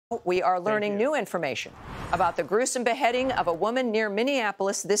We are learning new information about the gruesome beheading of a woman near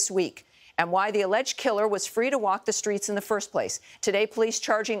Minneapolis this week and why the alleged killer was free to walk the streets in the first place. Today, police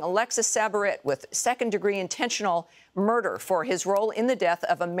charging Alexis Sabarit with second-degree intentional murder for his role in the death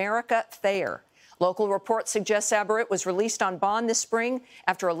of America Thayer. Local reports suggest Sabarit was released on bond this spring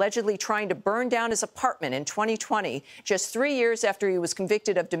after allegedly trying to burn down his apartment in 2020, just 3 years after he was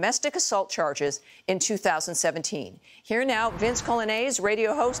convicted of domestic assault charges in 2017. Here now, Vince Coglianese,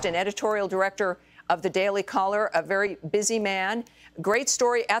 radio host and editorial director of the Daily Caller, a very busy man. Great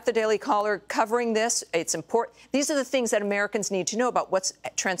story at the Daily Caller covering this. It's important. These are the things that Americans need to know about what's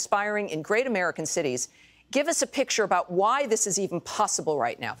transpiring in great American cities. Give us a picture about why this is even possible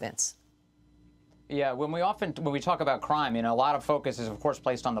right now, Vince. Yeah, when we talk about crime, a lot of focus is, of course,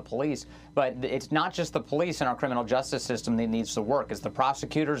 placed on the police. But it's not just the police in our criminal justice system that needs to work. It's the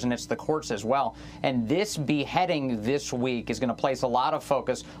prosecutors and it's the courts as well. And this beheading this week is going to place a lot of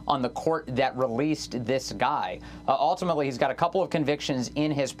focus on the court that released this guy. Ultimately, he's got a couple of convictions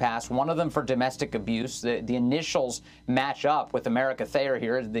in his past, one of them for domestic abuse. The initials match up with America Thayer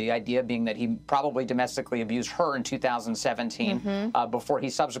here, the idea being that he probably domestically abused her in 2017 before he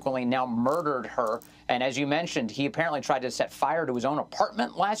subsequently now murdered her. And as you mentioned, he apparently tried to set fire to his own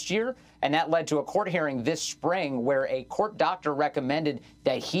apartment last year, and that led to a court hearing this spring where a court doctor recommended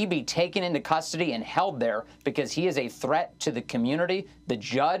that he be taken into custody and held there because he is a threat to the community. The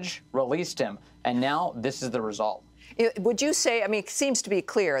judge released him, and now this is the result. Would you say, it seems to be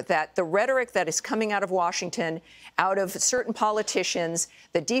clear that the rhetoric that is coming out of Washington, out of certain politicians,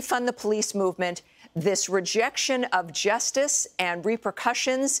 the defund the police movement, this rejection of justice and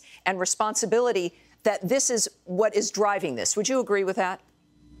repercussions and responsibility, that this is what is driving this. Would you agree with that?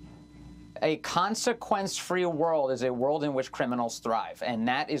 A consequence-free world is a world in which criminals thrive, and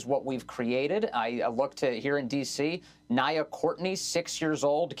that is what we've created. I look to here in D.C., Naya Courtney, 6 years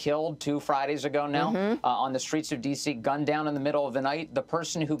old, killed 2 Fridays ago now on the streets of D.C., gunned down in the middle of the night. The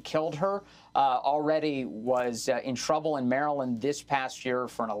person who killed her already was in trouble in Maryland this past year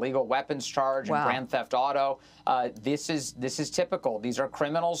for an illegal weapons charge and grand theft auto. This is typical. These are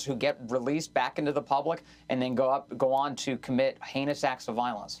criminals who get released back into the public and then go on to commit heinous acts of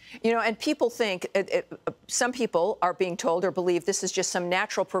violence. And people think, some people are being told or believe this is just some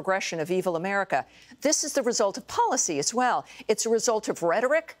natural progression of evil America. This is the result of policy as well. It's a result of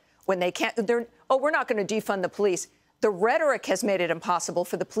rhetoric when they can't, we're not going to defund the police. The rhetoric has made it impossible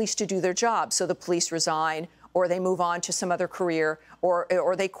for the police to do their job. So the police resign or they move on to some other career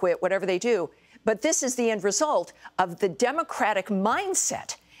or they quit, whatever they do. But this is the end result of the democratic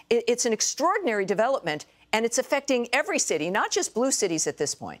mindset. It's an extraordinary development, and it's affecting every city, not just blue cities at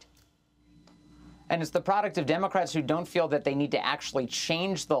this point. And it's the product of Democrats who don't feel that they need to actually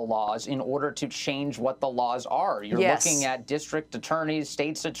change the laws in order to change what the laws are. You're looking at district attorneys,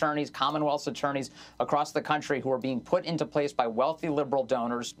 states attorneys, Commonwealth attorneys across the country who are being put into place by wealthy liberal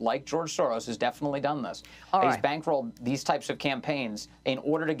donors like George Soros has definitely done this. He's bankrolled these types of campaigns in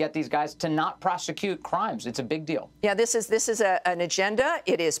order to get these guys to not prosecute crimes. It's a big deal. Yeah, this is an agenda.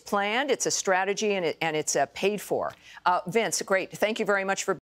 It is planned. It's a strategy, and it's paid for. Vince, great. Thank you very much for